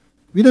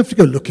We don't have to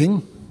go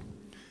looking.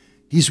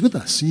 He's with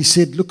us. He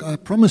said, look, I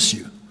promise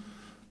you,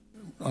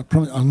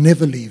 I'll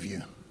never leave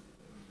you.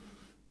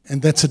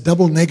 And that's a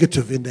double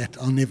negative in that.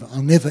 I'll never,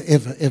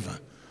 ever, ever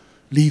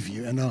leave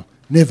you. And I'll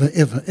never,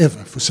 ever,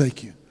 ever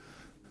forsake you.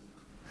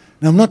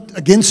 Now, I'm not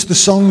against the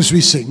songs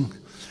we sing,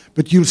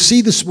 but you'll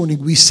see this morning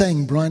we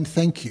sang, Brian,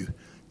 thank you,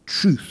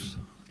 truth.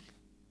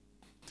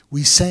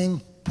 We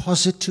sang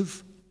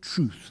positive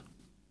truth.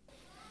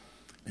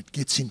 It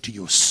gets into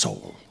your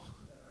soul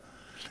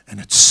and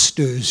it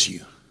stirs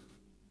you.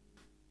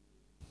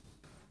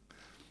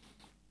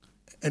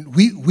 And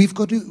we've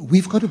got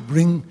to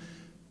bring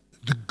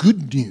the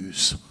good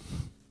news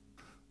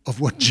of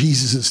what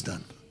Jesus has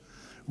done.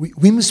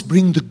 We must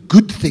bring the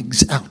good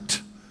things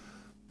out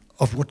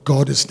of what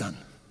God has done.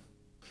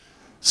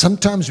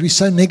 Sometimes we're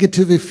so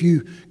negative. If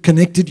you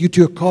connected you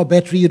to a car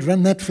battery, you'd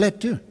run that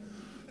flat too.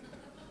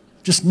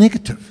 Just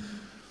negative.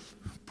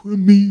 Poor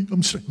me,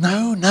 I'm sorry.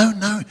 No.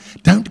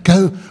 Don't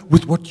go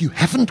with what you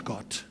haven't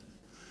got.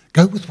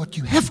 Go with what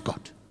you have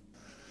got.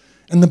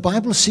 And the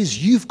Bible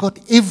says you've got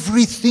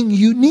everything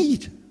you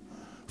need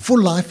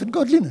for life and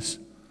godliness.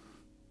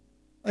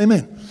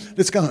 Amen.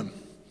 Let's go home.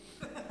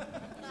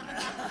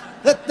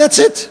 That's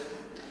it.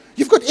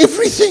 You've got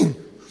everything.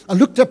 I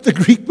looked up the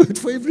Greek word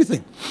for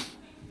everything.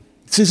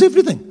 It says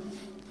everything.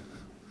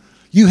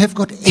 You have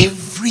got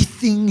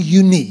everything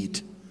you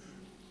need.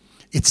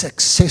 It's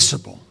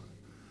accessible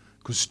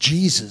because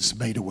Jesus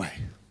made a way.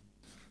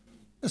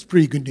 That's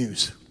pretty good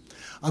news.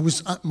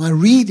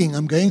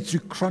 I'm going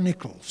through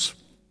Chronicles.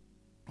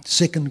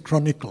 2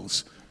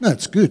 Chronicles. No,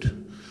 it's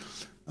good.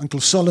 Uncle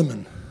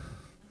Solomon,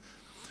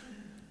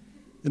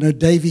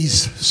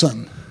 Davy's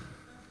son,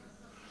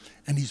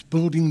 and he's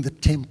building the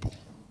temple.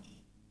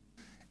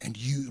 And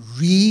you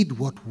read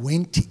what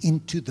went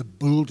into the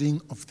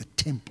building of the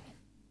temple.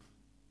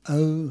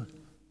 Oh,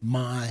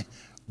 my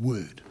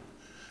word.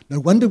 No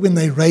wonder when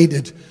they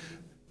raided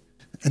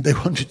and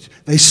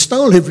they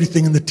stole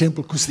everything in the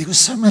temple because there was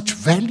so much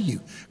value.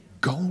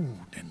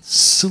 Gold and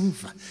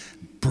silver,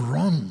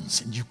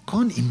 bronze, and you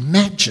can't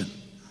imagine.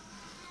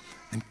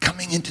 And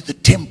coming into the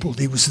temple,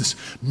 there was this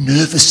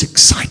nervous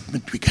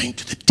excitement. We're going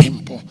to the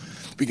temple.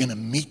 We're going to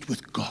meet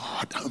with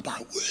God. Oh, my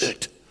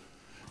word.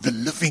 The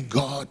living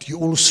God. You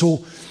all saw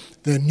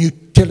the new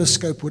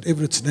telescope,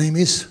 whatever its name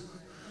is.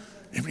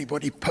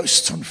 Everybody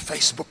posts on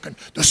Facebook, and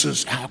this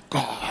is our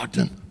God.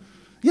 And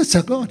yes,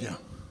 our God, yeah.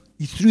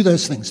 He threw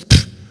those things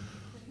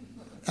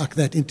like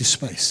that into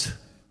space.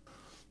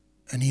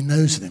 And he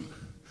knows them.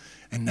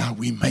 And now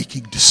we're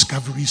making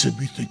discoveries and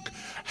we think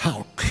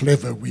how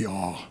clever we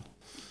are.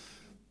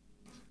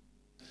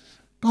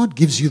 God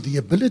gives you the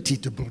ability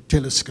to build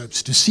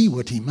telescopes to see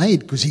what he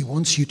made because he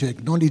wants you to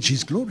acknowledge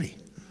his glory.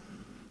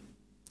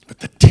 But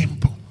the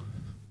temple.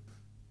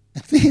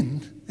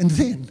 And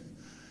then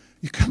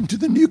you come to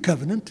the new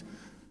covenant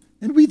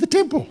and we the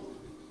temple.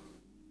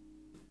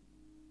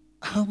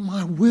 Oh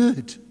my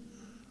word.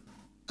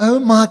 Oh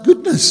my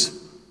goodness.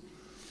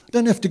 I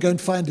don't have to go and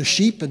find a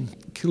sheep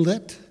and kill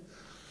that.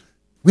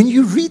 When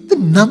you read the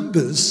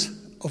numbers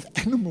of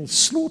animals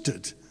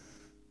slaughtered,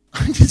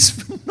 it's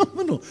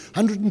phenomenal.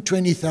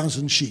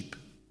 120,000 sheep.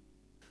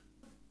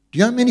 Do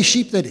you know how many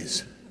sheep that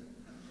is?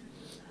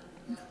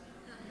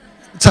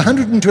 It's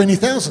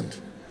 120,000.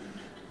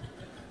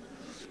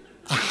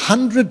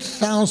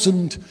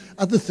 100,000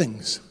 other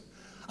things.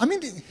 I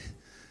mean,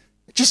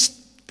 just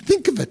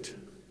think of it.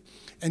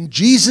 And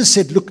Jesus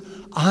said, look,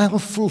 I'll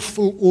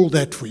fulfill all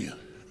that for you.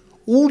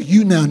 All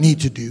you now need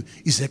to do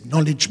is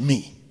acknowledge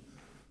me.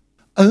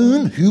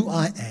 Own who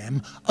I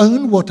am,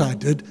 own what I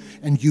did,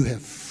 and you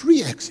have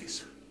free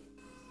access.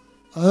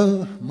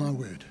 Oh, my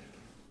word.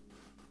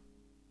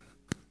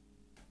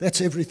 That's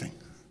everything.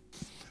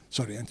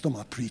 Sorry, I thought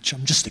I preach.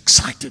 I'm just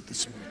excited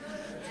this morning.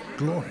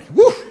 Glory.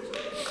 Woo!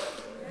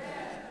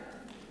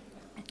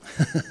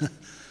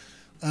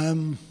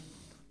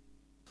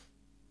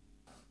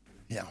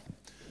 Yeah.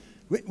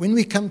 When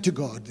we come to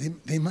God,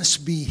 there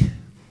must be...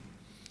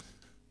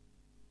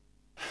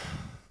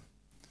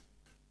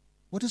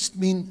 What does it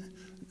mean?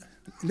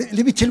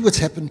 Let me tell you what's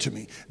happened to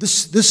me.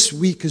 This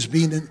week has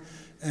been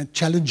a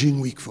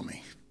challenging week for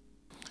me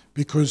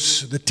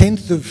because the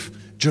 10th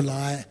of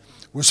July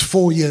was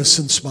 4 years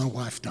since my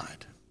wife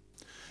died.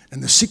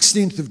 And the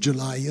 16th of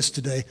July,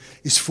 yesterday,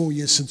 is 4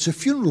 years since her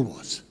funeral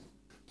was.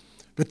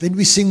 But then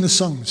we sing the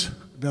songs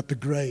about the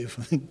grave.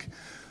 I think,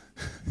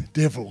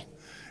 devil,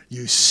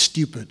 you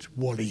stupid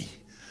Wally,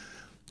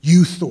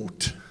 you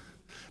thought,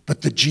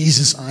 but the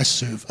Jesus I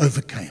serve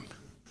overcame.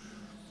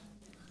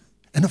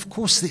 And of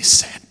course there's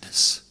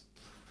sadness.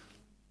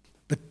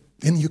 But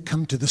then you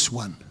come to this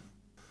one,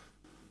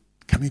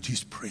 coming to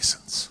his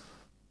presence.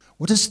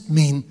 What does it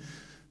mean?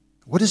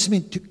 What does it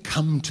mean to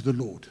come to the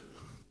Lord?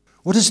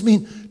 What does it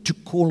mean to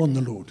call on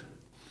the Lord?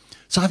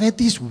 So I've had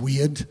these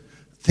weird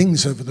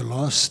things over the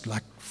last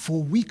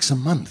 4 weeks, a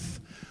month.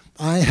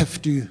 I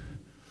have to,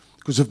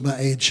 because of my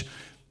age,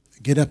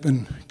 get up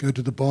and go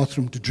to the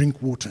bathroom to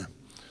drink water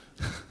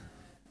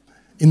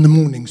in the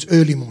mornings,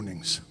 early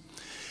mornings.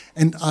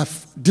 And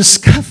I've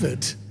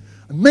discovered,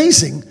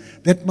 amazing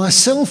that my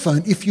cell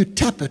phone, if you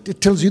tap it,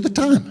 it tells you the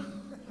time.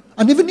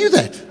 I never knew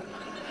that.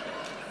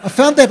 I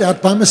found that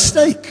out by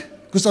mistake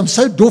because I'm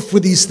so doof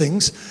with these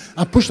things.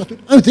 I pushed, I thought,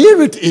 oh,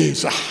 there it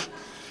is.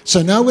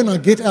 So now when I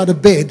get out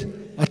of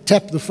bed, I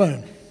tap the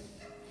phone.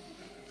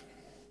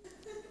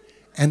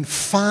 And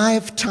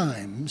 5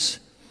 times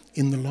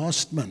in the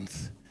last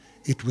month,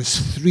 it was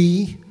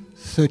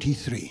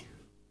 3:33.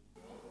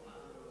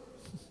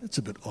 That's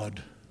a bit odd.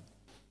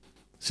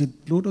 I said,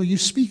 Lord, are you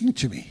speaking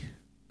to me?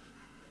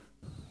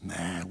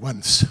 Nah,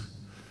 once.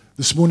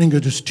 This morning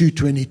it was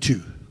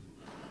 2:22.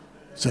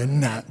 So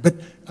nah, but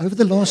over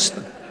the last,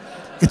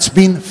 it's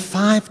been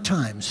 5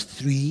 times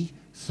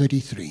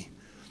 3:33.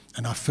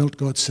 And I felt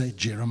God say,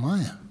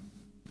 Jeremiah,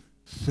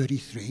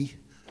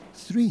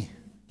 33:3.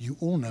 You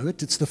all know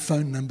it. It's the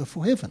phone number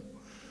for heaven.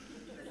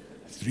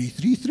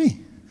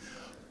 333.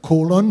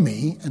 Call on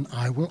me and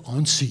I will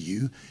answer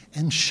you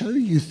and show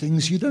you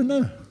things you don't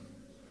know.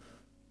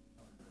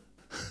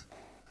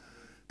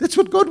 That's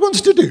what God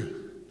wants to do.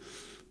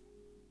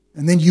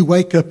 And then you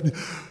wake up,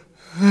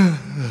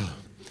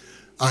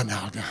 I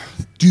know,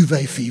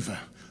 duvet fever.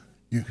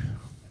 You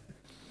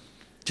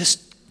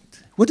just,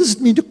 what does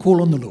it mean to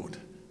call on the Lord?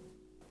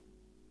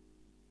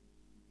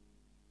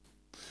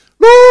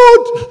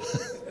 Lord,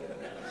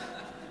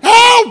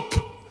 help!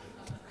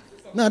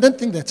 No, I don't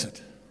think that's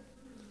it.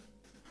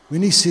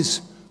 When he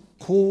says,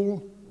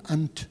 call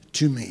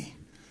unto me,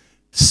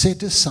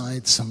 set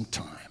aside some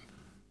time.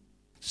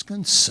 Just go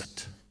and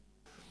sit.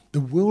 The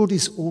world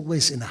is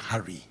always in a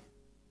hurry.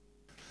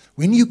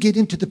 When you get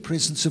into the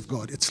presence of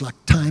God, it's like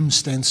time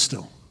stands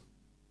still.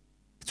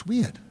 It's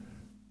weird.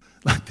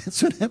 Like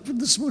that's what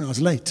happened this morning. I was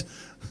late.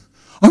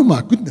 Oh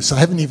my goodness, I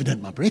haven't even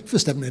had my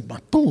breakfast, I haven't had my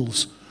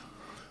pills.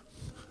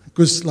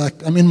 Because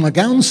like I'm in my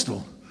gown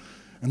still.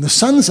 And the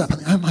sun's up.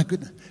 Oh my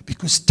goodness.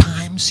 Because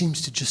time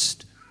seems to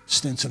just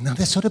stand still. Now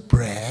that's not a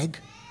brag.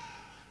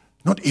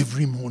 Not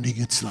every morning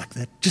it's like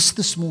that. Just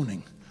this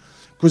morning.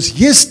 Because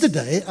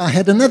yesterday I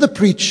had another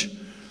preach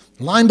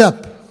lined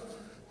up.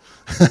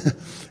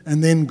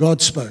 And then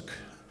God spoke.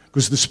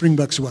 Because the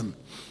Springboks won.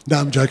 No,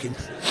 I'm joking.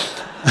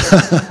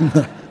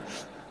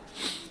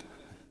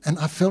 And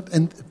I felt,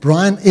 and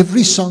Brian,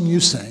 every song you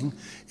sang,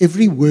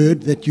 every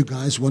word that you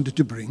guys wanted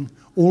to bring,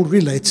 all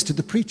relates to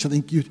the preach. I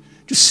think you're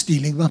just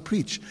stealing my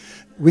preach.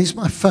 Where's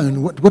my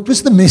phone? What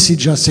was the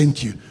message I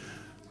sent you?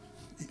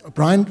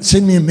 Brian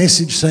sent me a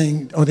message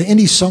saying, are there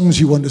any songs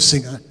you want to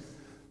sing?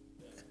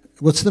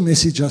 What's the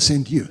message I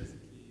sent you?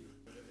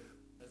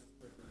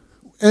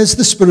 As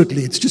the Spirit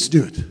leads, just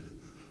do it.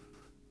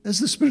 As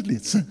the Spirit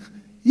leads.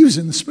 He was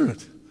in the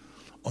Spirit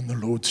on the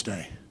Lord's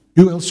day.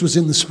 Who else was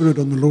in the Spirit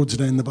on the Lord's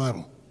day in the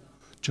Bible?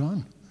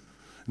 John.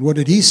 And what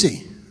did he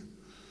see?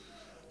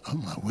 Oh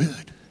my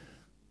word.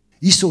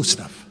 He saw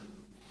stuff.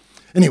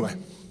 Anyway,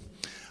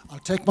 I'll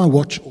take my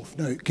watch off.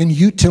 No, can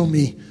you tell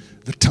me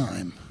the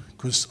time?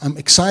 Because I'm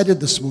excited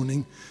this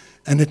morning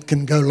and it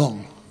can go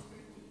long.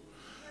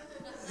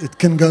 It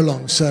can go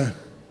long. So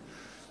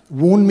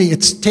warn me,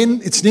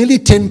 it's nearly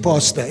 10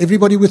 past there.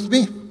 Everybody with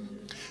me?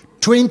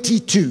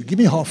 22. Give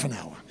me half an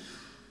hour.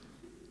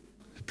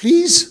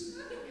 Please?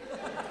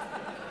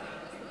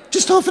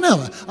 Just half an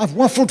hour. I've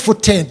waffled for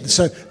 10,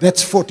 so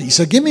that's 40.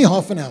 So give me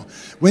half an hour.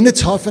 When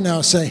it's half an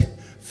hour, say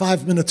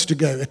 5 minutes to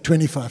go at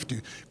 25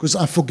 to. Because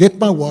I forget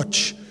my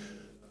watch.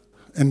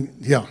 And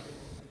yeah.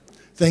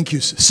 Thank you.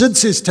 Sid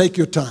says, take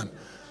your time.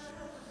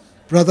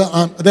 Brother,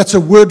 that's a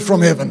word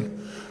from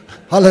heaven.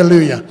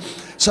 Hallelujah.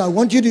 So I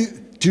want you to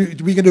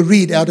we're going to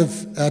read out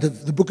of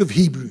the book of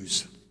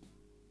Hebrews.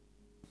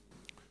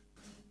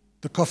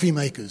 The coffee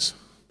makers.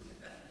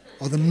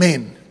 Or the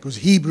men. Because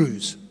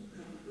Hebrews.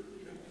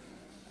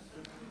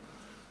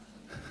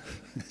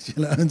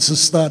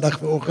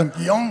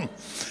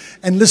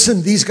 And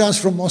listen, these guys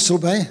from Mossel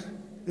Bay,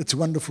 it's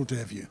wonderful to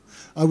have you.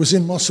 I was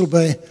in Mossel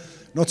Bay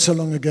not so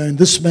long ago, and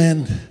this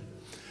man,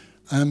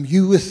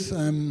 you with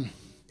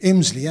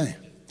Emsley, eh?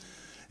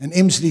 And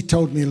Emsley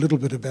told me a little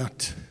bit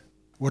about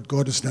what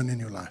God has done in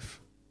your life.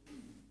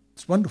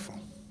 It's wonderful.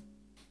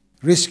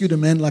 Rescued a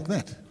man like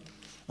that.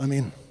 I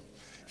mean,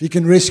 if he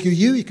can rescue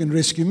you, he can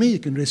rescue me, he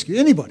can rescue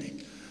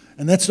anybody.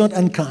 And that's not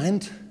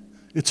unkind.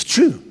 It's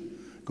true.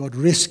 God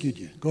rescued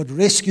you. God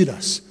rescued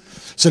us.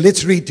 So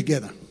let's read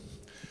together.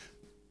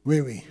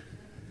 Where are we?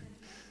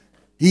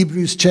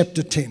 Hebrews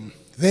chapter 10.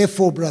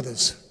 Therefore,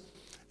 brothers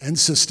and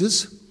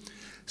sisters,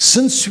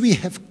 since we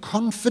have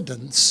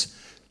confidence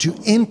to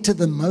enter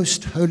the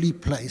most holy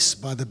place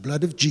by the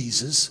blood of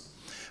Jesus,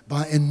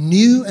 by a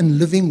new and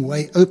living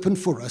way open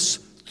for us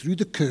through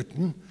the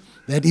curtain,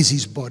 that is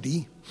his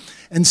body,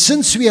 and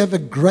since we have a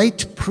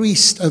great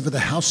priest over the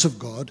house of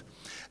God,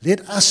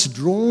 let us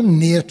draw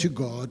near to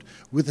God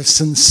with a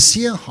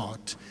sincere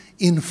heart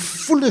in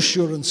full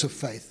assurance of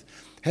faith,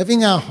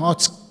 having our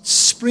hearts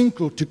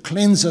sprinkled to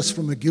cleanse us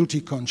from a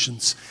guilty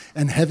conscience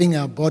and having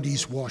our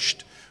bodies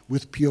washed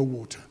with pure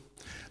water.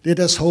 Let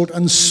us hold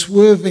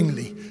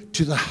unswervingly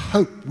to the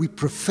hope we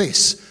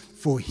profess,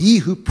 for he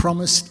who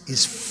promised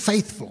is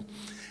faithful.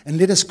 And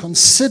let us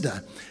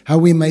consider how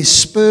we may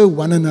spur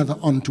one another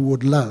on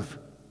toward love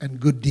and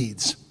good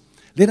deeds.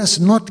 Let us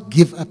not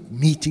give up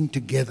meeting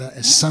together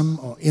as some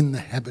are in the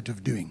habit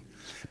of doing,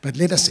 but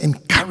let us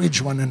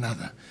encourage one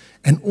another,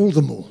 and all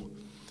the more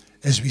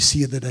as we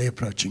see the day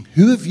approaching.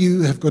 Who of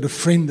you have got a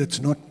friend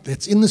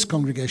that's in this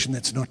congregation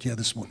that's not here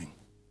this morning?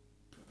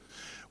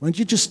 Why don't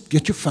you just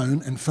get your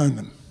phone and phone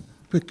them?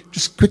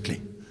 Just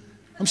quickly.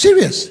 I'm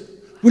serious.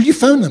 Will you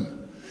phone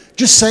them?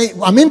 Just say,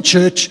 I'm in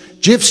church,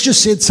 Jeff's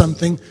just said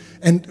something,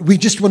 and we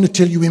just want to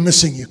tell you we're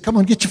missing you. Come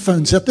on, get your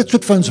phones out. That's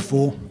what phones are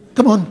for.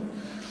 Come on.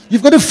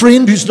 You've got a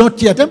friend who's not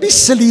here. Don't be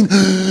silly.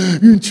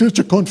 You're in church,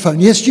 I can't phone.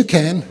 Yes, you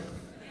can.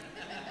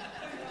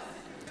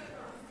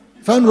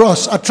 Phone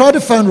Ross. I tried to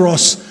phone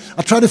Ross.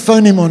 I tried to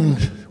phone him on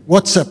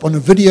WhatsApp on a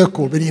video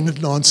call, but he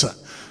didn't answer.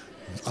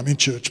 I'm in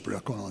church, bro. I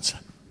can't answer.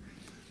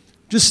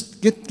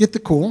 Just get the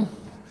call.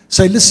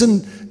 Say,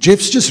 listen,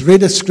 Jeff's just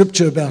read a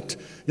scripture about,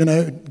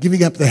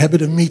 giving up the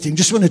habit of meeting.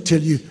 Just want to tell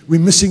you, we're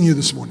missing you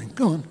this morning.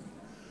 Go on.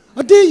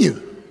 I dare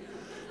you.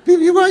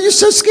 Why are you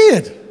so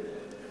scared?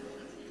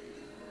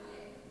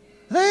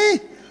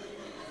 Hey?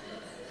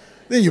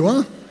 There you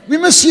are. We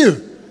miss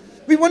you.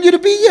 We want you to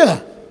be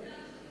here.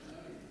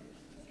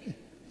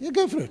 Yeah,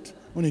 go for it.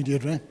 What are you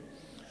doing, right?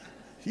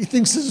 He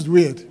thinks this is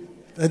weird.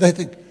 They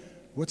think,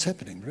 what's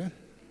happening, bro?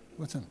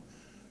 What's happening?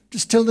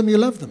 Just tell them you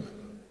love them.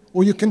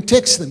 Or you can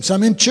text them. So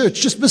I'm in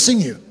church, just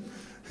missing you.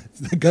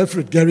 Go for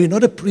it, Gary.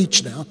 Not a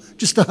preach now.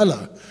 Just a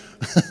hello.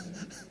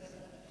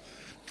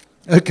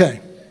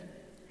 Okay.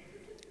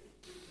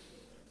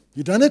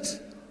 You done it?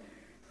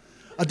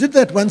 I did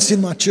that once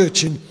in my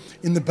church in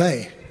the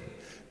Bay.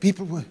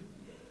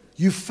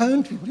 You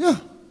phoned people? Yeah.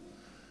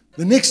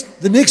 The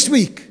next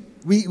week,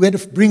 we had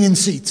to bring in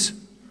seats.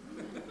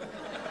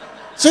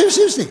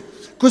 Seriously.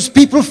 Because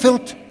people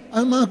felt,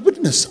 oh my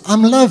goodness,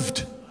 I'm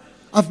loved.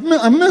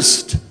 I'm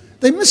missed.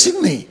 They're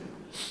missing me.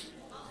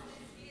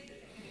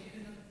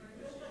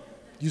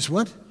 Use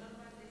what?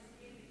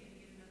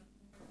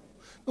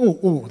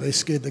 Oh, they're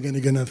scared they're going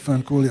to get another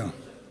phone call, yeah.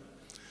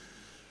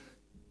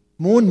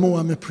 More and more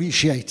I'm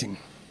appreciating.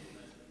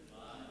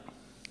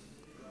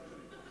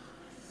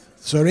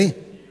 Sorry?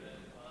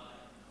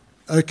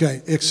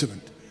 Okay,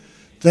 excellent.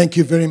 Thank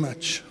you very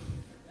much.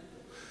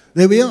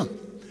 There we are.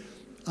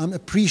 I'm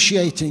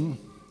appreciating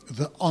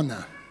the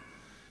honor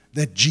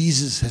that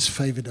Jesus has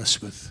favored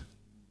us with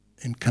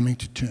in coming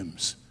to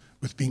terms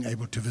with being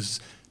able to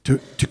visit,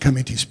 to come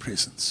into his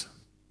presence.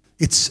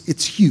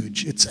 It's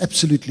huge. It's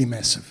absolutely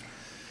massive.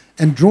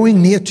 And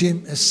drawing near to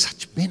him has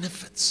such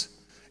benefits.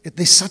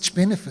 There's such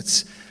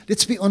benefits.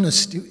 Let's be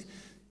honest.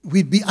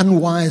 We'd be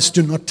unwise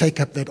to not take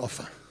up that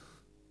offer.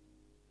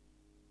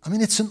 I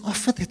mean, it's an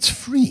offer that's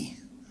free.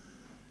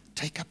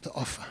 Take up the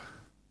offer.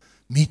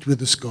 Meet with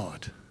this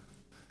God.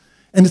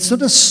 And it's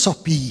not a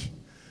soppy,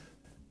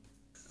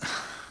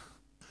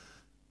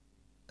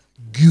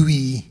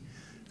 gooey,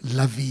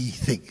 lovey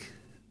thing.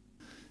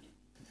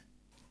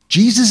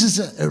 Jesus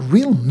is a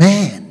real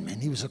man, man.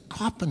 He was a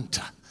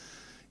carpenter.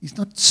 He's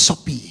not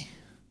soppy.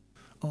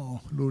 Oh,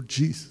 Lord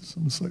Jesus,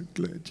 I'm so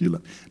glad you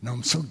love. No,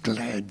 I'm so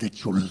glad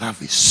that your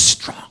love is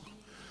strong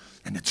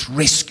and it's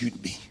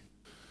rescued me.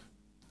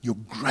 Your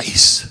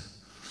grace.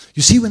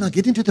 You see, when I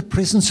get into the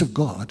presence of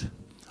God,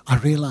 I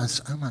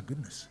realize, oh my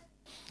goodness,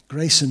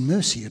 grace and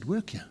mercy at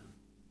work here.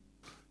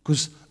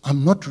 Because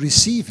I'm not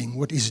receiving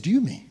what is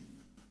due me.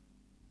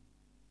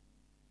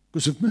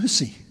 Because of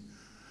mercy.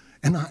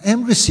 And I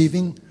am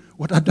receiving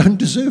what I don't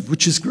deserve,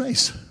 which is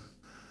grace.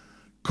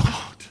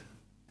 God,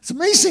 it's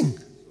amazing.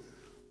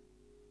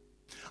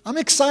 I'm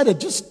excited.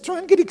 Just try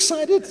and get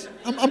excited.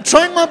 I'm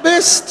trying my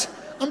best.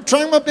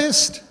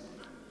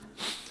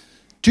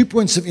 2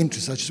 points of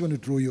interest I just want to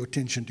draw your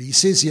attention to. He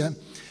says here,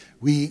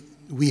 we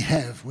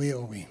have, where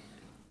are we?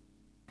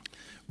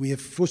 We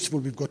have, first of all,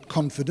 we've got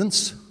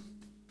confidence,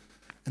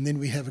 and then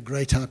we have a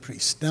great high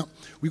priest. Now,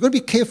 we've got to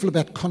be careful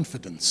about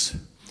confidence,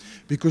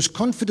 because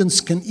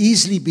confidence can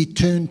easily be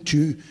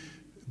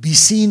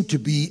seen to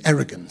be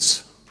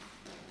arrogance.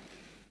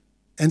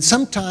 And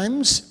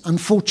sometimes,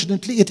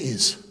 unfortunately, it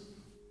is.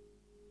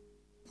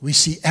 We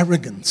see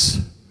arrogance.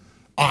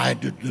 I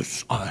did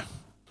this.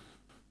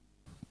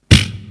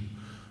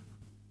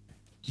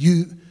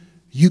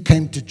 You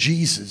came to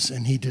Jesus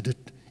and he did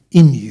it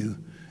in you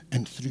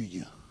and through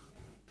you.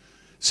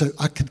 So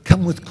I can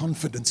come with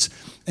confidence.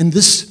 And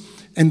this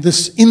in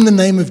the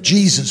name of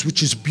Jesus,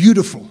 which is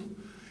beautiful.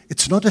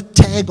 It's not a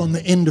tag on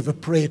the end of a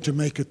prayer to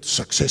make it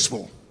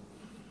successful.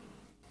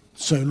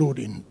 So Lord,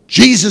 in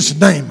Jesus'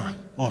 name, I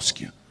ask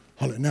you.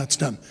 Now it's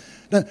done.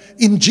 Now,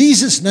 in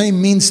Jesus' name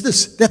means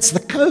this. That's the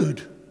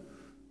code.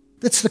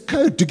 That's the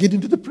code to get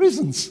into the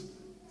presence.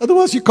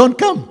 Otherwise you can't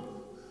come.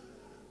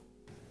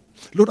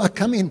 Lord, I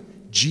come in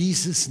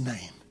Jesus'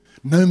 name.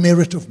 No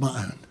merit of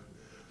my own.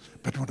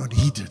 But what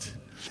he did.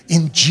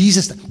 In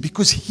Jesus' name.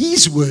 Because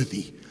he's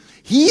worthy.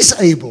 He's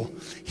able.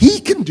 He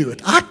can do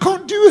it. I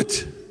can't do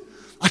it.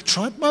 I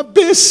tried my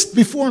best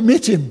before I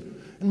met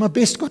him. And my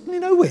best got me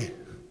nowhere.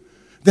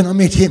 Then I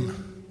met him.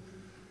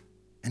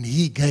 And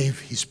he gave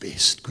his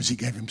best because he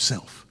gave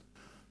himself.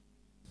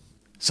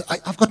 So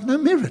I've got no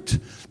merit.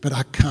 But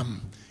I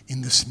come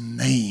in this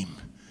name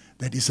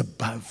that is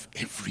above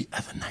every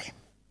other name.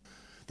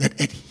 That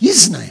at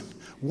his name,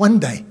 one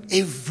day,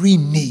 every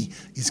knee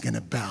is going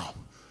to bow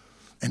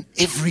and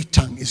every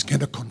tongue is going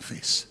to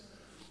confess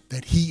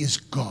that he is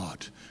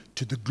God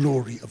to the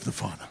glory of the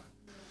Father.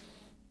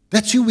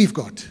 That's who we've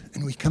got.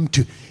 And we come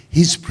to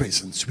his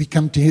presence. We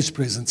come to his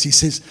presence. He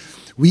says,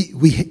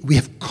 we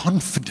have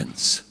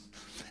confidence.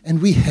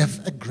 And we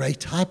have a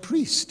great high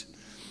priest.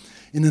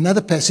 In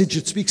another passage,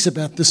 it speaks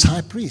about this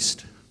high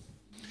priest.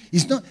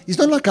 He's not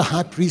like a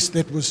high priest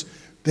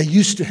they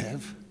used to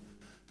have.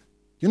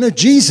 You know,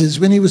 Jesus,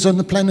 when he was on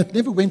the planet,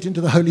 never went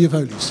into the Holy of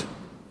Holies.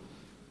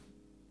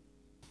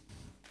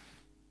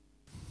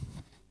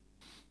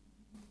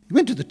 He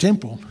went to the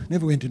temple,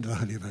 never went into the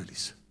Holy of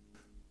Holies.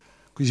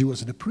 Because he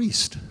wasn't a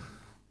priest.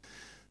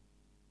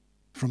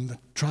 From the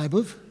tribe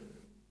of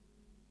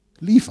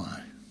Levi.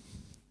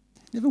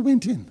 Never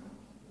went in.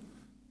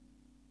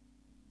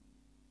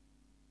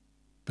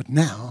 But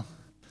now,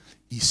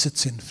 he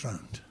sits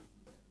enthroned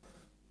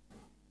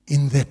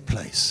in that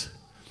place.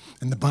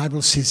 And the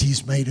Bible says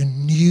he's made a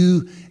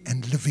new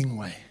and living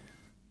way.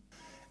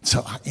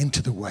 So I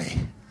enter the way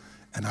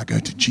and I go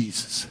to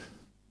Jesus.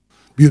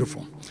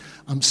 Beautiful.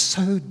 I'm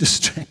so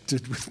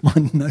distracted with my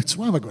notes.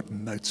 Why have I got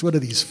notes? What are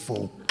these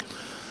for?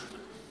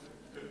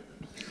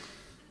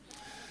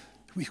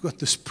 We've got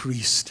this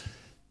priest.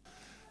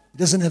 He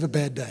doesn't have a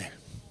bad day.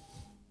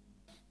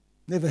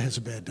 Never has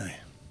a bad day.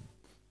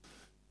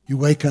 You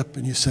wake up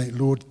and you say,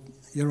 Lord,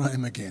 here I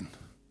am again.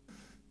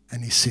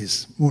 And he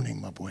says, morning,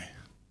 my boy.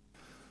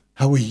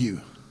 How are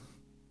you?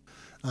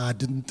 I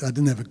didn't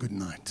have a good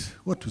night.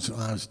 I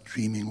was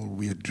dreaming all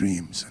weird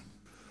dreams.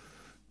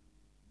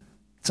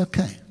 It's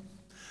okay.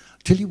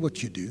 I'll tell you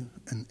what you do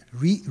and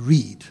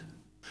read.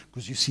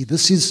 Because you see,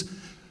 this is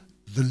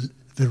the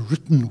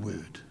written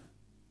word.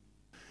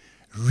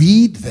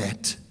 Read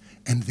that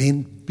and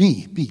then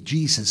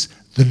Jesus,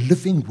 the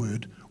living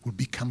word, will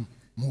become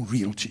more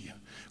real to you.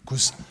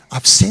 Because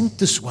I've sent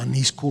this one,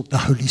 he's called the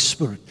Holy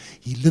Spirit.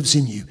 He lives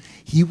in you.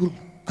 He will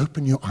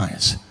open your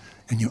eyes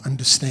and your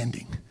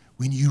understanding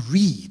when you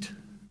read.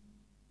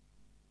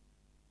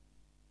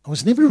 I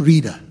was never a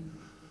reader.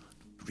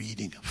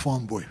 Reading, a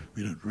farm boy,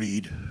 we don't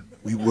read.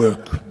 We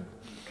work.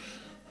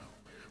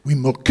 We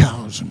milk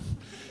cows and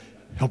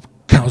help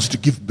cows to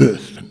give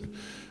birth. And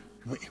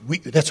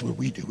that's what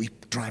we do. We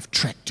drive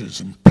tractors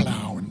and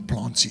plow and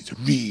plant seeds.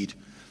 Read.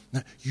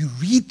 Now, you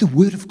read the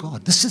Word of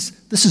God. This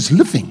is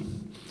living.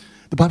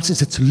 The Bible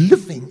says it's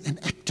living and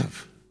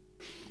active.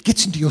 It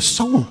gets into your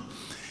soul.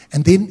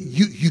 And then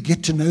you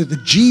get to know the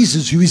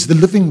Jesus who is the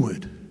living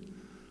Word.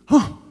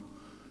 Oh,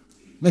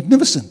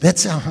 magnificent.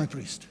 That's our high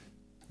priest.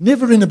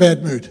 Never in a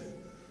bad mood.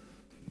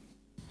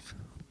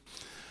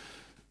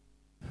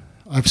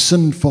 I've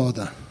sinned,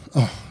 Father.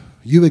 Oh,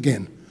 you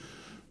again.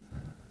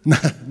 No,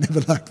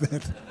 never like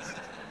that.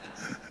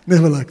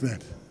 Never like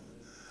that.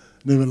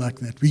 Never like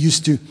that.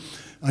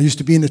 I used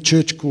to be in a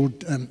church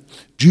called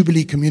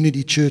Jubilee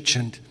Community Church,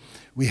 and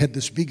we had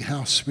this big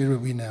house. Where are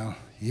we now?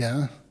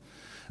 Yeah.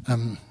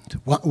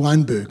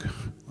 Wynberg,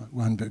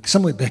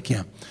 somewhere back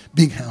here.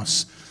 Big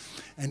house.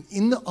 And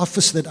in the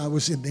office that I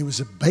was in, there was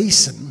a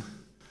basin,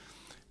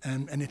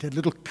 and it had a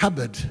little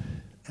cupboard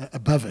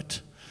above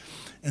it.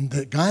 And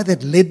the guy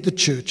that led the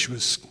church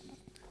was,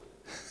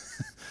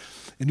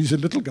 and he was a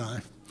little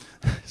guy.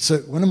 So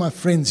one of my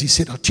friends, he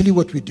said, I'll tell you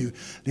what we do.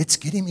 Let's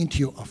get him into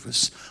your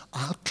office.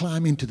 I'll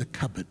climb into the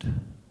cupboard.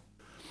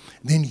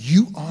 Then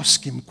you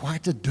ask him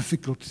quite a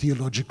difficult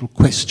theological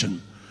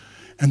question.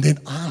 And then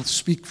I'll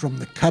speak from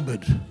the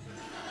cupboard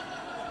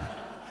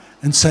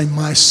and say,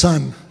 my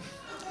son,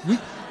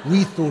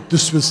 we thought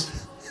this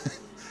was,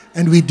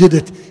 and we did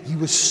it. He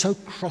was so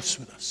cross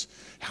with us.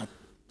 How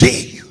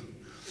dare you?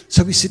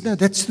 So we said, no,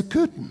 that's the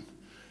curtain.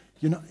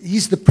 You know,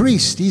 he's the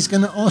priest. He's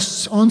going to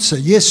answer,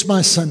 yes,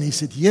 my son. He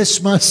said,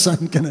 yes, my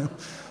son.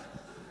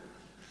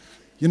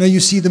 You know, you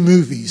see the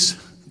movies.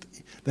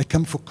 They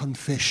come for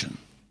confession.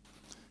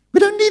 We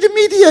don't need a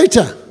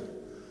mediator.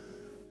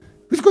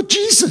 We've got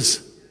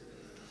Jesus.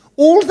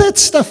 All that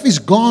stuff is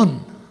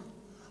gone.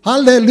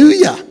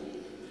 Hallelujah.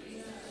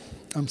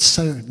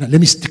 Let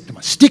me stick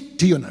to stick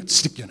to your notes.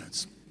 Stick to your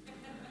notes.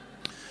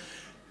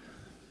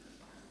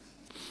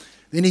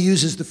 Then he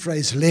uses the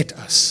phrase, let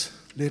us.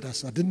 Let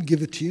us. I didn't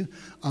give it to you.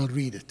 I'll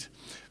read it.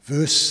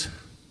 Verse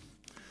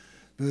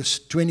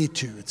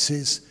 22. It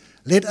says,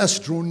 let us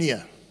draw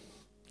near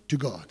to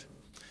God.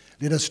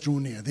 Let us draw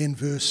near. Then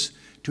verse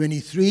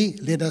 23,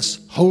 let us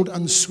hold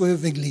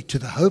unswervingly to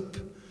the hope.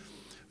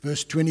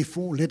 Verse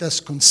 24, let us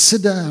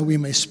consider how we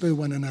may spur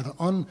one another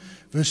on.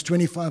 Verse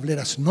 25, let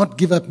us not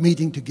give up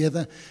meeting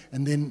together.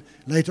 And then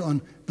later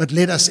on, but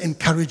let us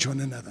encourage one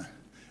another.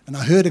 And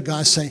I heard a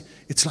guy say,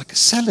 it's like a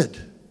salad.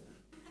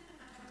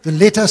 The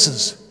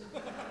lettuces.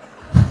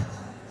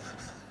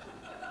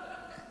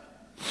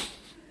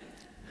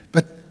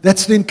 But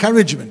that's the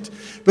encouragement.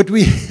 But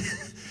he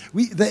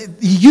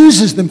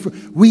uses them.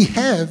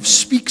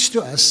 Speaks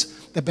to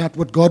us about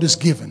what God has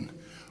given.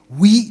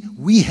 We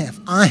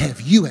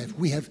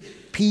have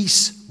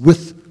peace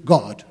with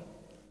God.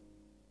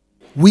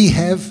 We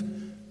have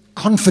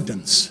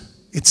confidence.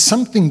 It's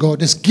something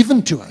God has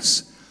given to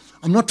us.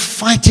 I'm not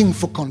fighting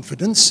for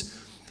confidence.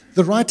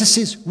 The writer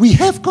says we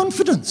have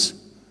confidence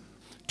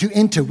to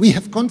enter. We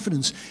have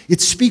confidence.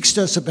 It speaks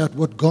to us about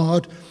what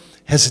God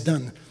has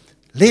done.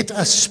 Let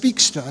us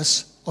speaks to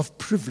us of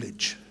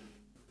privilege.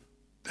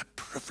 The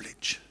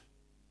privilege.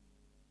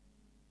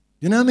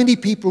 You know how many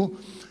people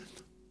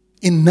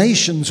in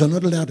nations are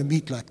not allowed to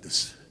meet like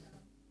this?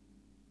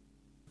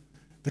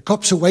 The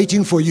cops are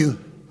waiting for you.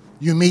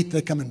 You meet,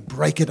 they come and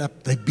break it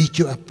up. They beat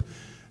you up.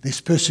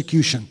 There's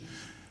persecution.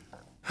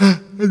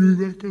 And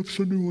we wake up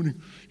Sunday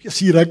morning. Yes,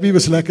 die rugby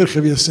was lekker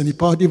geweest and die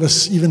party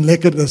was even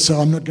lekkerder, so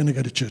I'm not going to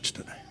go to church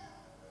today.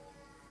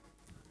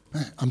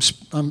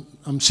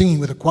 I'm singing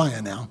with a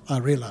choir now. I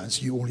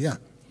realize you all here.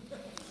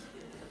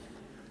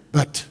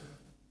 But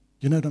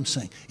you know what I'm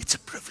saying? It's a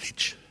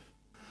privilege.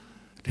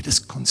 Let us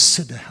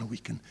consider how we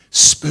can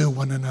spur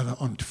one another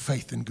on to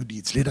faith and good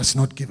deeds. Let us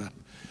not give up.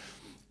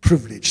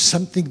 Privilege,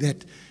 something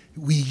that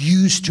we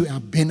use to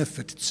our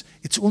benefit.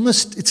 It's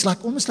almost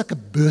like a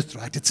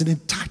birthright. It's an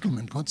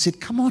entitlement. God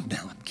said, come on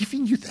now, I'm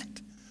giving you that.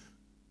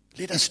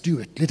 Let us do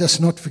it. Let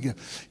us not forget.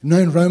 You know,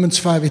 in Romans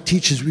 5, it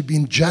teaches we've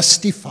been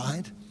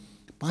justified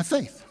by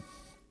faith.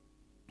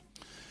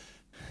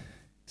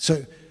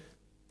 So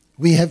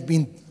we have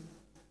been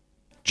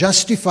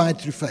justified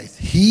through faith.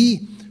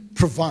 He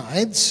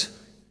provides,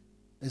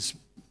 as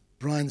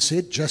Brian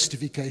said,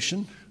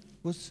 justification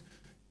it's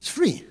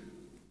free.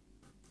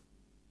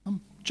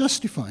 I'm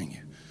justifying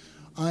you.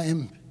 I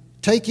am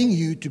taking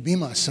you to be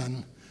my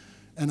son,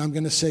 and I'm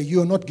going to say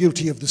you are not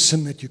guilty of the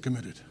sin that you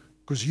committed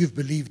because you've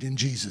believed in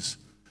Jesus.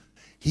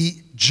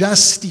 He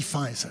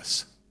justifies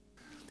us.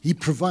 He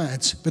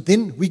provides, but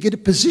then we get a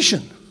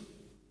position.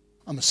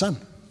 I'm a son.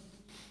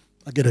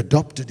 I get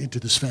adopted into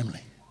this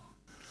family.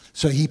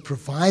 So he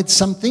provides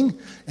something,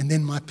 and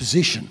then my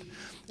position.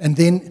 And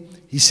then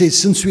he says,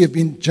 since we have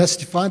been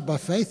justified by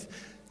faith,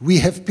 we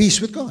have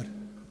peace with God.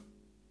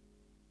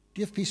 Do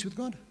you have peace with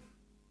God?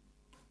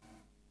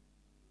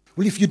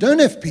 Well, if you don't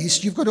have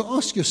peace, you've got to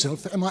ask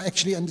yourself, am I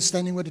actually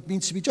understanding what it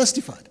means to be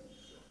justified?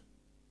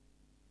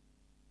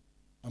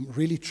 I'm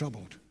really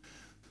troubled.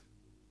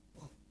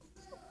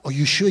 Are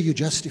you sure you're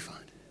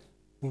justified?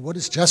 Well, what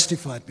does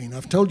justified mean?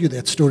 I've told you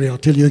that story. I'll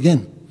tell you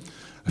again.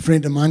 A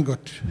friend of mine got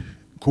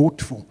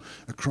caught for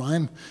a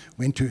crime,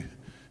 went to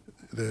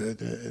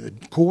the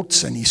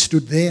courts, and he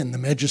stood there, and the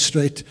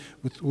magistrate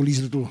with all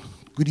his little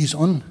goodies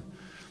on,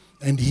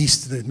 and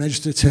the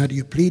magistrate said, how do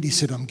you plead? He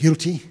said, I'm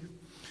guilty.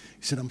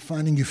 He said, I'm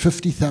fining you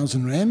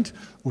 50,000 rand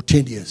or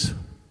 10 years.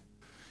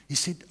 He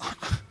said,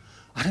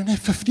 I don't have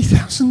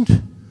 50,000.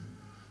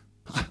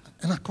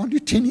 And I can't do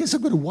 10 years.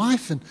 I've got a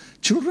wife and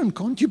children.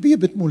 Can't you be a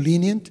bit more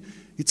lenient?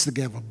 It's the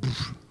gavel.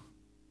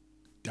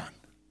 Done.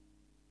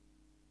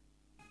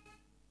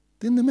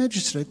 Then the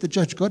magistrate, the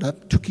judge, got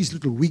up, took his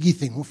little wiggy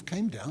thing off,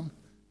 came down,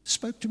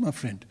 spoke to my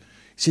friend.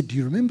 He said, do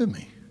you remember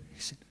me?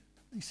 He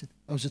said,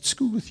 I was at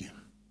school with you.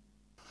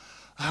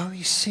 Oh,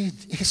 he said,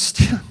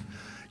 Esther,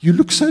 you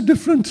look so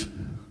different.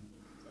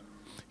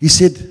 He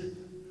said,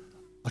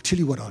 I'll tell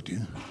you what I'll do.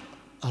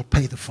 I'll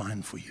pay the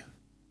fine for you.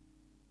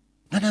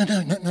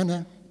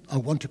 No. I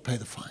want to pay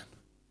the fine.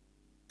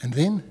 And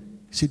then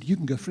he said, you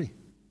can go free.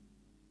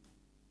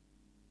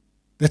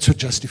 That's what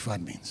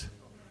justified means.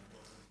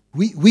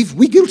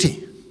 We're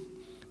guilty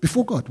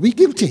before God. We're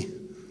guilty.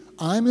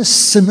 I'm a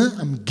sinner.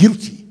 I'm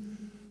guilty.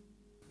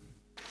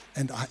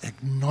 And I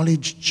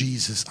acknowledge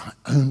Jesus. I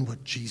own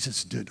what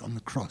Jesus did on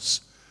the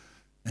cross.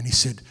 And he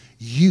said,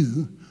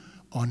 you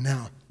are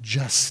now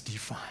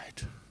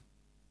justified.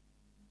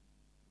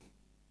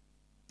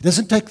 He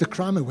doesn't take the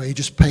crime away. He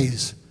just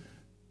pays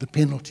the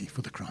penalty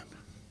for the crime.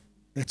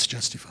 That's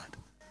justified.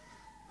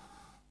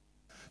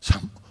 So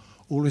I've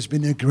always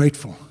been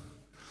grateful.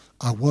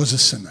 I was a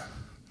sinner,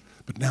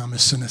 but now I'm a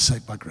sinner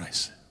saved by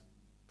grace.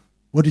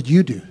 What did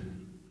you do?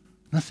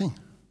 Nothing.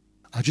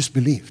 I just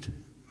believed.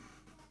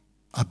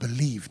 I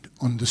believed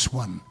on this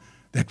one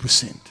that was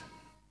sent.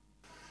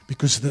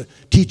 Because the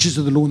teachers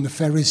of the law and the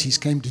Pharisees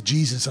came to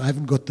Jesus. I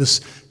haven't got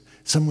this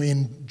somewhere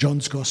in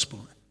John's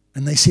Gospel.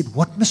 And they said,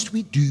 what must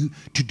we do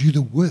to do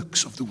the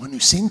works of the one who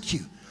sent you?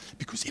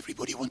 Because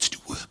everybody wants to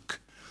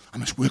work. I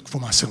must work for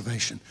my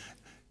salvation.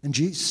 And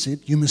Jesus said,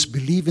 you must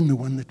believe in the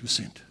one that was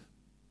sent.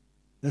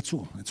 That's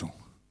all.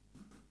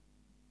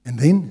 And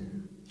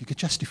then you get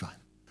justified.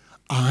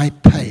 I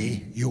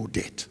pay your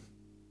debt.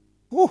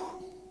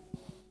 Oh,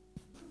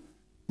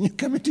 you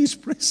come into his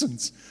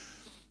presence.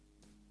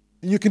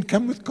 And you can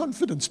come with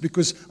confidence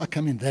because I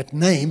come in that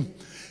name.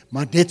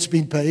 My debt's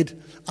been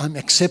paid. I'm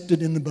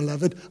accepted in the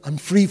beloved. I'm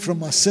free from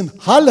my sin.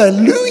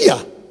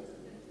 Hallelujah.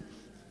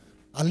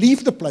 I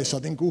leave the place. I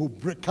think, oh,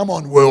 come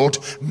on, world,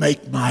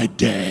 make my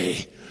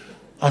day.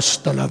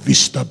 Hasta la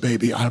vista,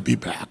 baby, I'll be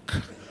back.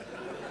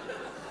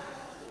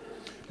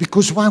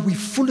 Because why? We're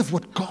full of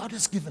what God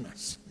has given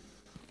us.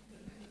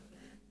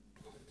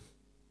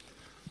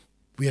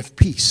 We have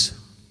peace.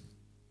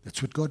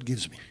 That's what God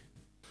gives me.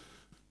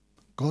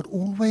 God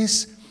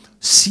always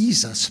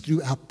sees us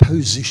through our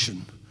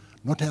position,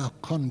 not our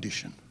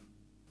condition.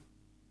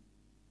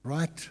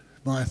 Right?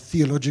 my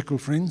theological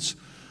friends.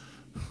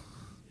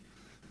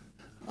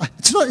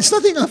 It's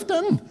nothing I've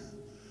done.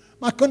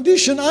 My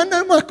condition, I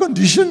know my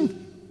condition.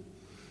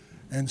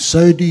 And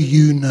so do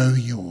you know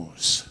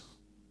yours.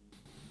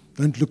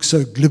 Don't look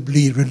so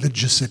glibly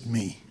religious at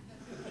me.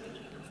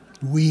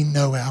 We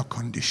know our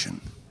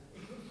condition.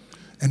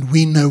 And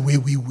we know where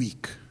we're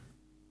weak.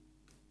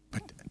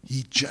 But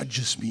he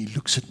judges me, he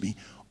looks at me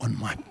on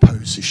my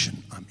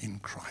position. I'm in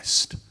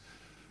Christ.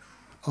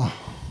 Oh,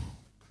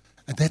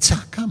 and that's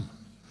how I come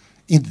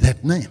in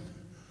that name.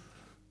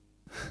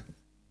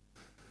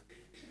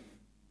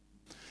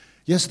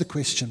 Here's the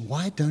question.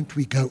 Why don't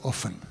we go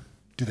often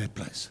to that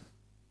place?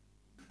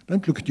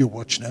 Don't look at your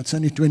watch now. It's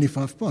only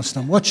 25 past.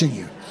 I'm watching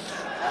you.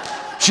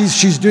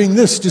 She's doing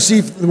this to see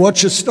if the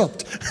watch has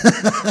stopped.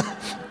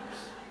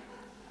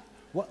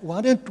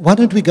 Why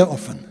don't we go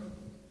often?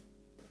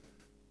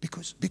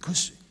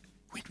 Because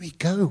when we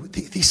go,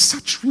 there's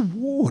such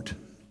reward.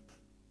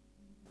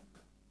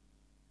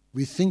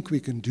 We think we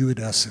can do it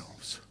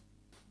ourselves.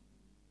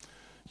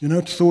 You know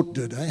what thought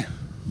did, eh?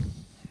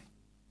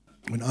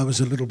 When I was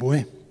a little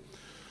boy,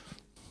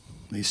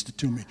 they used to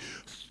tell me,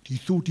 he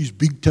thought his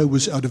big toe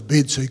was out of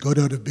bed, so he got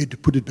out of bed to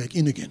put it back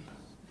in again.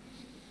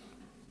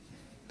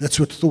 That's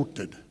what thought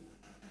did.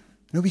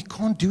 No, we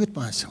can't do it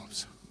by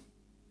ourselves.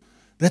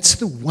 That's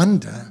the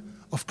wonder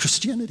of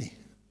Christianity.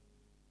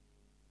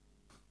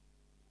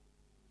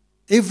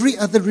 Every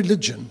other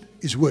religion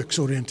is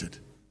works-oriented.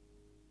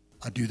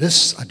 I do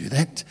this, I do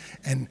that,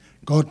 and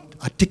God,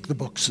 I tick the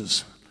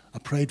boxes. I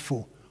prayed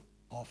for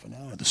half an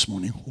hour this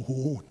morning.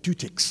 2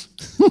 ticks.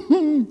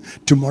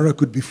 Tomorrow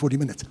could be 40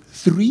 minutes.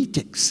 3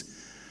 ticks.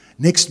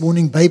 Next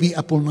morning, baby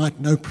up all night,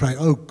 no prayer.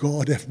 Oh,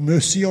 God, have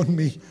mercy on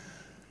me.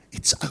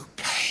 It's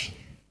okay.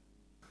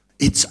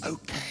 It's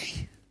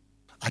okay.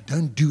 I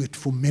don't do it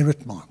for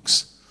merit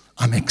marks.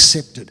 I'm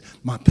accepted.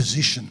 My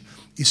position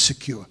is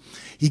secure.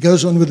 He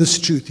goes on with this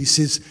truth. He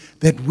says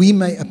that we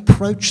may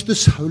approach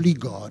this holy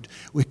God,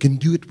 we can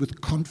do it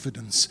with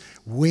confidence.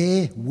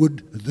 Where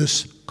would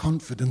this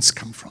confidence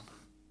come from?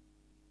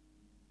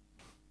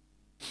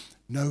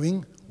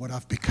 Knowing what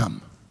I've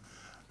become.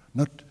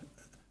 Not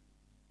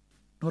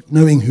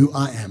knowing who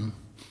I am.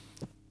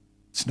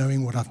 It's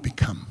knowing what I've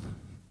become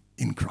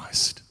in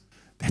Christ.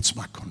 That's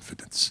my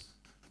confidence.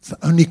 It's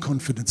the only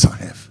confidence I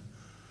have.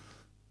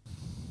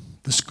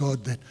 This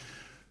God that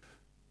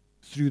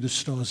threw the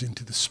stars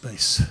into the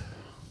space.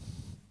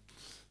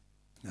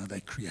 Now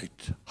they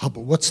create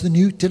Hubble. What's the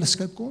new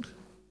telescope called?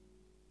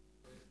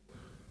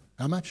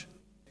 How much?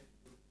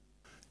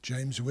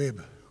 James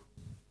Webb.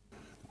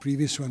 The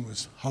previous one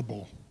was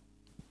Hubble.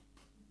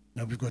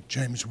 Now we've got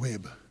James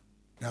Webb.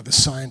 Now the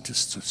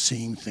scientists are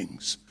seeing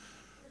things,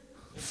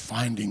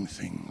 finding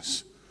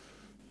things.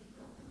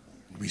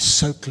 We're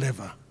so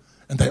clever.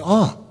 And they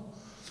are.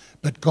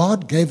 But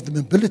God gave them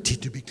ability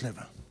to be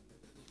clever.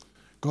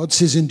 God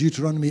says in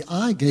Deuteronomy,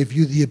 I gave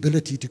you the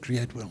ability to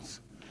create wealth.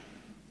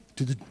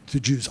 To the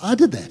Jews. I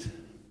did that.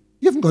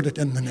 You haven't got it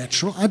in the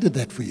natural. I did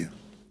that for you.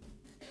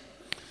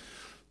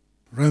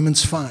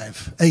 Romans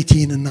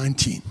 5:18 and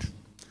 19.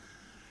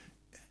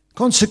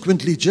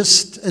 Consequently,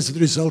 just as the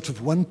result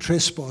of one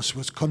trespass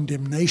was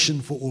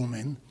condemnation for all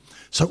men,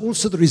 so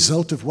also the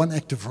result of one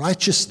act of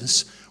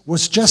righteousness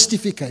was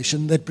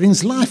justification that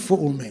brings life for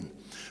all men.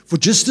 For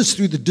just as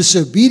through the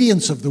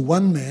disobedience of the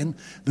one man,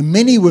 the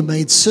many were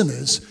made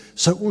sinners,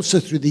 so also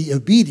through the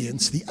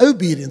obedience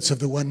of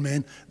the one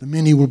man, the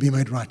many will be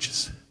made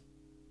righteous.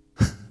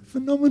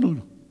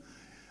 Phenomenal.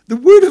 The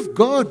Word of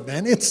God,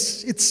 man,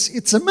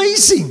 it's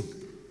amazing.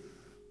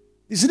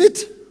 Isn't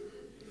it?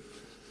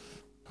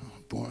 Oh,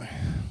 boy.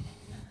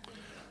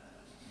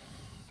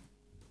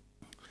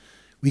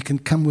 We can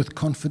come with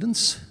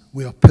confidence.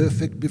 We are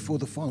perfect before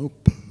the Father.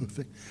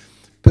 Perfect.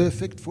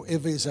 Perfect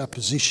forever is our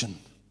position.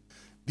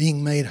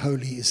 Being made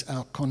holy is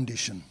our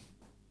condition.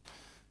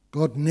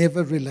 God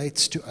never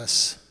relates to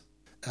us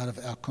out of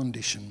our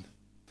condition.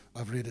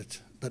 I've read it,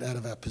 but out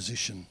of our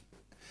position.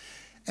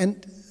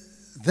 And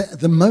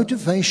the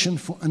motivation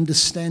for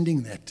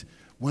understanding that,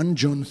 1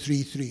 John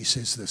 3:3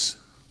 says this.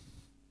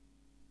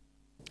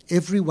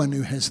 Everyone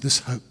who has this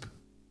hope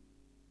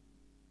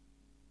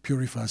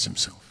purifies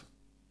himself,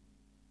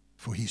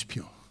 for he's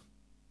pure.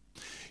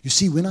 You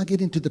see, when I get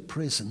into the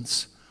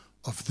presence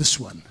of this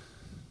one,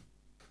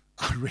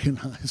 I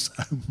realize,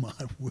 oh my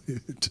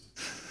word,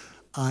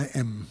 I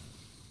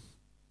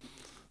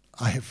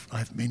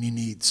have many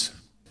needs.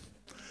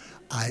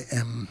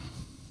 And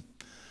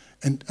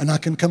I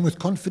can come with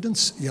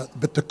confidence, yeah,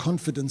 but the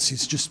confidence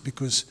is just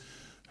because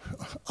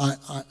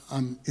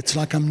it's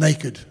like I'm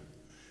naked.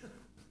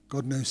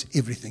 God knows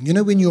everything. You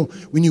know, when you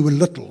were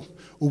little,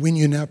 or when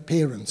you're now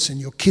parents and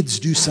your kids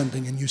do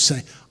something and you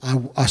say,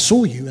 I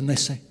saw you, and they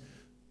say,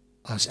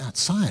 I was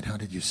outside, how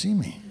did you see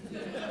me?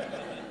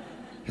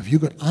 Have you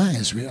got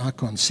eyes where I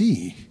can't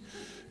see?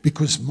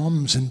 Because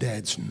moms and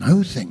dads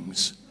know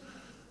things.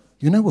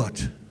 You know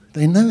what?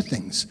 They know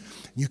things.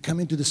 You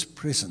come into this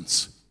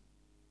presence,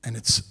 and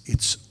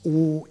it's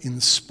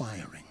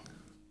awe-inspiring.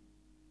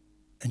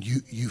 And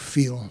you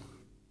feel,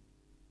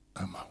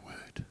 oh my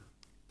word.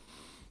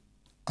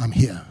 I'm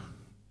here.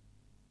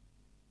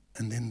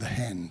 And then the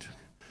hand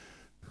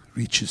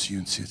reaches you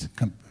and says,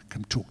 come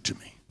talk to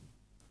me.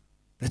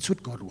 That's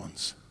what God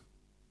wants.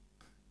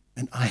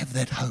 And I have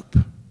that hope.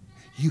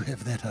 You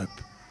have that hope.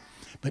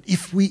 But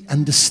if we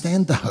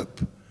understand the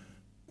hope,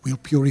 we'll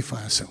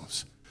purify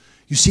ourselves.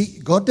 You see,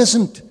 God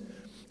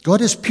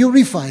has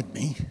purified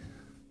me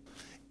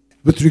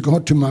with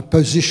regard to my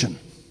position.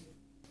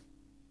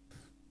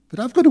 But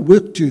I've got to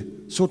work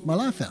to sort my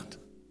life out.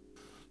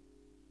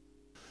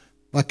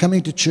 By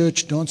coming to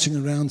church, dancing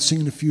around,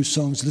 singing a few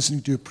songs,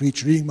 listening to a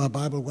preach, reading my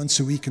Bible once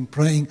a week and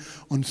praying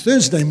on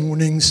Thursday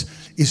mornings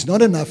is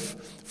not enough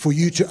for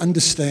you to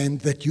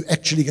understand that you're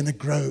actually going to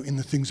grow in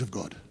the things of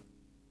God.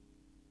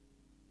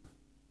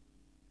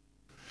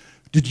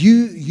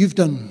 You've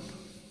done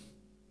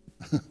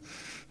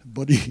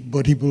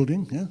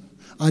bodybuilding, yeah?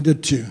 I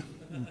did too.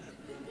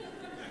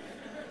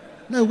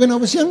 No, when I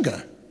was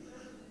younger.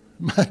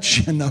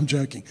 Much, and I'm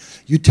joking.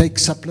 You take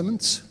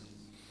supplements,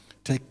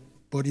 take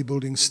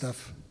bodybuilding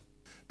stuff,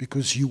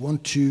 because you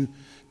want to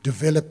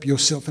develop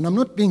yourself. And I'm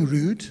not being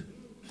rude.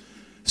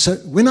 So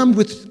when I'm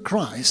with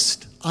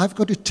Christ, I've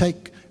got to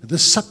take the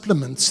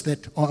supplements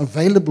that are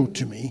available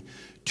to me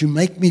to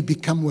make me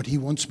become what He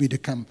wants me to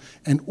become.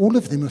 And all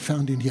of them are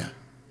found in here.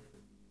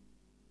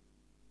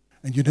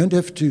 And you don't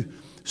have to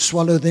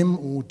swallow them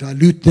or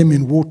dilute them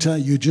in water.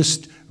 You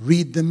just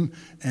read them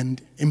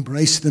and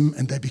embrace them,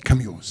 and they become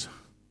yours.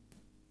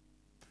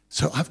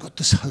 So I've got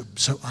this hope.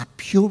 So I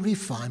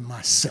purify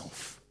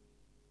myself.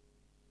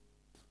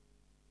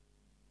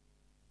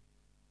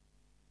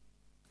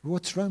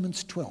 What's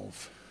Romans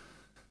 12?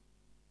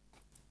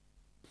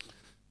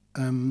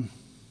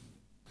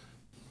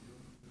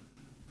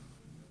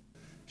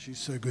 She's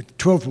so good.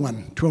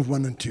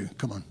 12:1 and 2.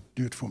 Come on,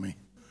 do it for me.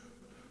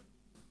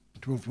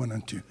 12:1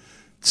 and 2. It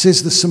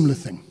says the similar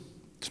thing.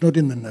 It's not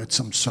in the notes,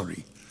 I'm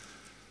sorry.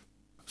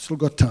 I've still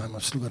got time.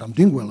 I'm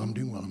doing well.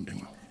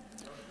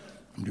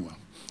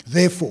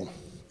 Therefore,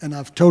 and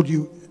I've told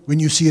you, when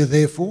you see a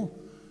therefore,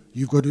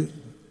 you've got to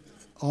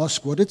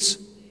ask what it's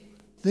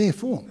there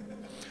for.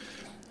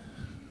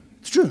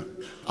 It's true.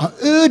 I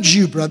urge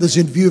you, brothers,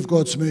 in view of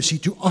God's mercy,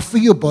 to offer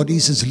your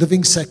bodies as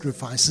living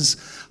sacrifices,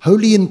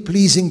 holy and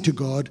pleasing to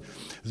God.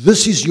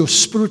 This is your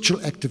spiritual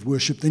act of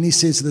worship. Then he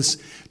says this,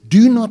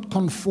 do not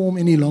conform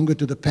any longer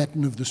to the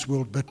pattern of this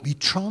world, but be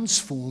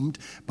transformed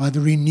by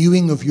the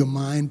renewing of your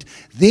mind.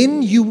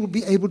 Then you will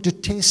be able to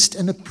test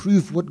and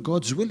approve what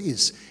God's will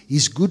is.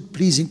 His good,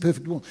 pleasing,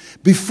 perfect will.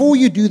 Before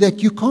you do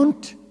that, you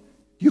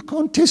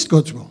can't test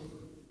God's will.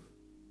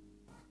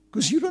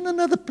 Because you're on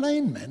another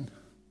plane, man.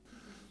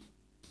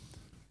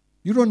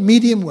 You're on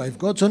medium wave.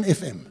 God's on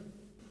FM.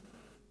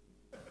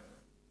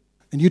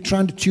 And you're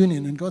trying to tune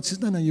in. And God says,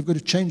 no, you've got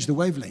to change the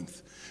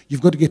wavelength.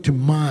 You've got to get to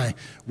my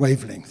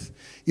wavelength.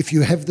 If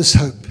you have this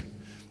hope,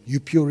 you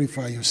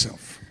purify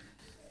yourself.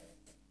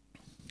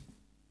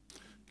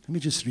 Let me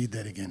just read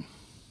that again.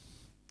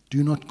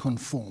 Do not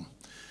conform.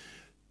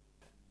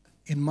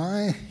 In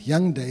my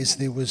young days,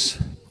 there was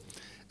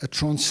a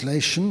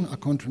translation. I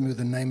can't remember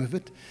the name of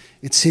it.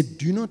 It said,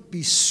 do not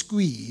be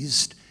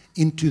squeezed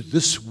into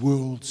this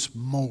world's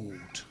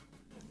mold.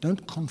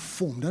 Don't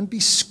conform. Don't be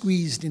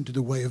squeezed into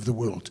the way of the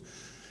world.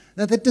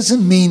 Now, that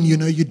doesn't mean,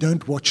 you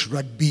don't watch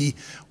rugby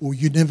or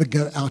you never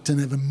go out and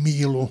have a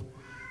meal.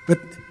 But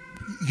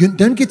you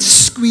don't get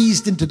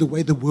squeezed into the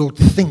way the world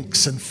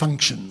thinks and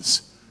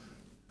functions.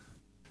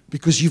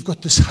 Because you've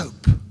got this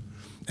hope.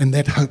 And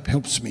that hope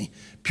helps me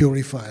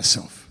purify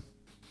myself.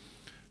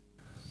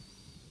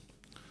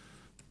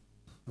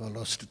 I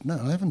lost it. No,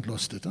 I haven't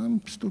lost it.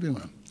 I'm still doing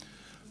it.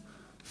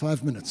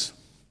 5 minutes.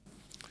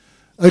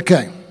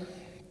 Okay.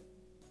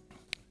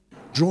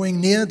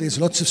 Drawing near, there's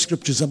lots of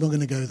scriptures. I'm not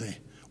going to go there.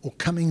 Or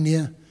coming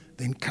near,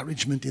 the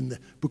encouragement in the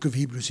book of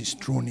Hebrews is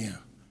draw near,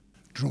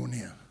 draw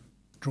near,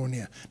 draw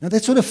near. Now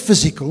that's sort of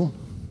physical,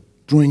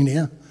 drawing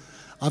near.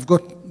 I've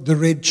got the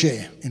red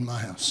chair in my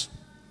house.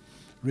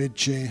 Red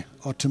chair,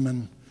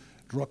 ottoman,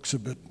 rocks a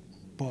bit,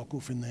 park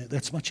off in there.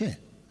 That's my chair.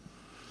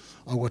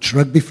 I watch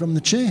rugby from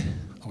the chair.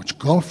 I watch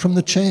golf from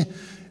the chair.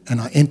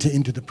 And I enter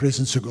into the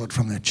presence of God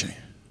from that chair.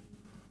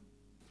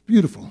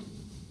 Beautiful.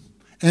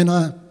 And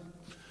I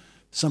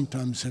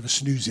sometimes have a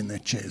snooze in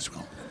that chair as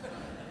well.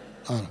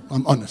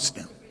 I'm honest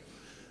now.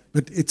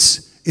 But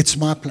it's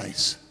my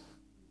place.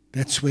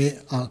 That's where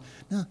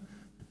now,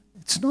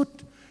 it's not,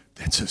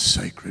 that's a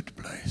sacred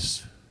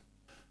place.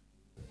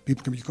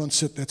 People come, you can't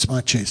sit, that's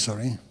my chair,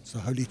 sorry. It's a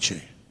holy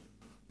chair.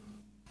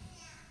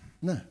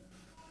 No.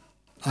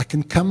 I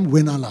can come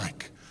when I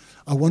like.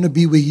 I want to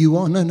be where you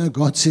are. No,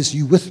 God says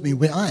you with me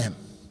where I am.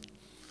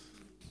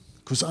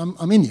 Because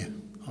I'm in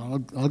you.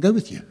 I'll go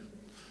with you.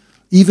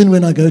 Even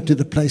when I go to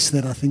the place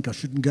that I think I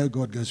shouldn't go,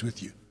 God goes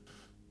with you.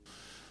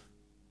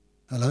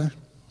 Hello?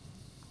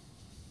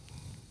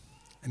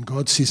 And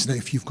God says, now,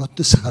 if you've got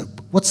this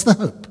hope, what's the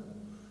hope?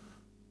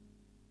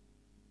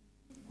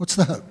 What's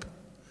the hope?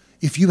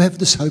 If you have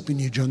this hope in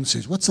you, John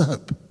says, what's the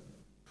hope?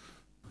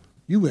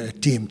 You were at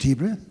TMT,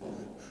 bro.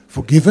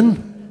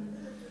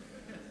 Forgiven.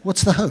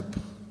 What's the hope?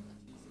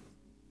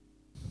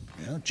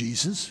 Yeah,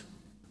 Jesus.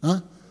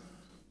 Huh?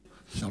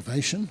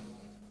 Salvation,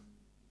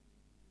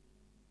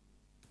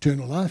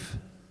 eternal life,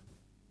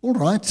 all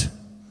right.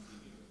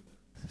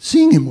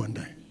 Seeing him one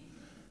day.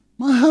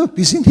 My hope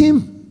is in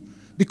him.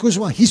 Because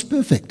why? He's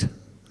perfect.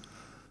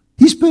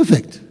 He's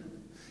perfect.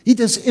 He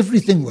does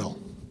everything well.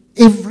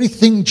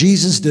 Everything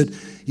Jesus did,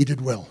 he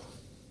did well.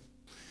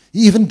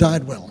 He even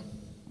died well.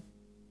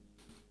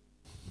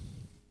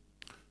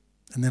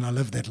 And then I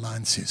love that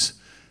line says,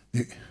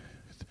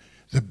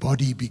 the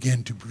body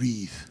began to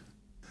breathe.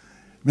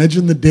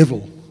 Imagine the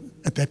devil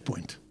at that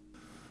point.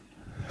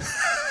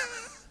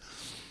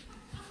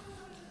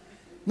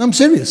 No, I'm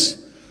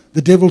serious.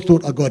 The devil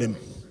thought, I got him.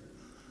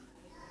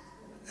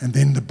 And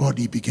then the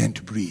body began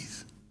to breathe.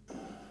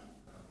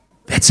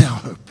 That's our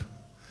hope.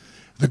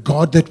 The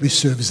God that we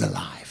serve is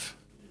alive.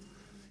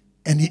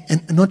 And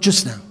not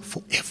just now,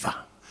 forever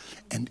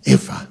and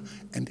ever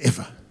and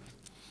ever.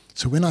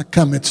 So when I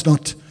come, it's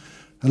not,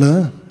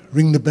 hello,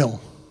 ring the bell.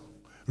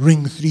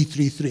 Ring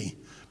 333.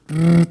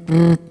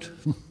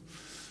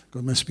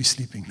 God must be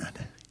sleeping now.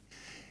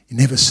 He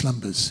never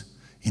slumbers.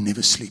 He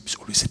never sleeps.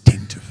 Always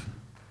attentive.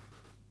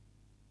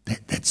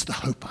 That's the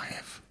hope I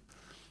have.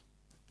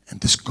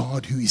 And this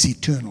God who is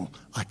eternal,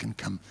 I can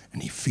come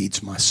and he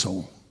feeds my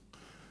soul.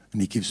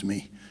 And he gives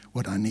me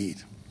what I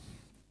need.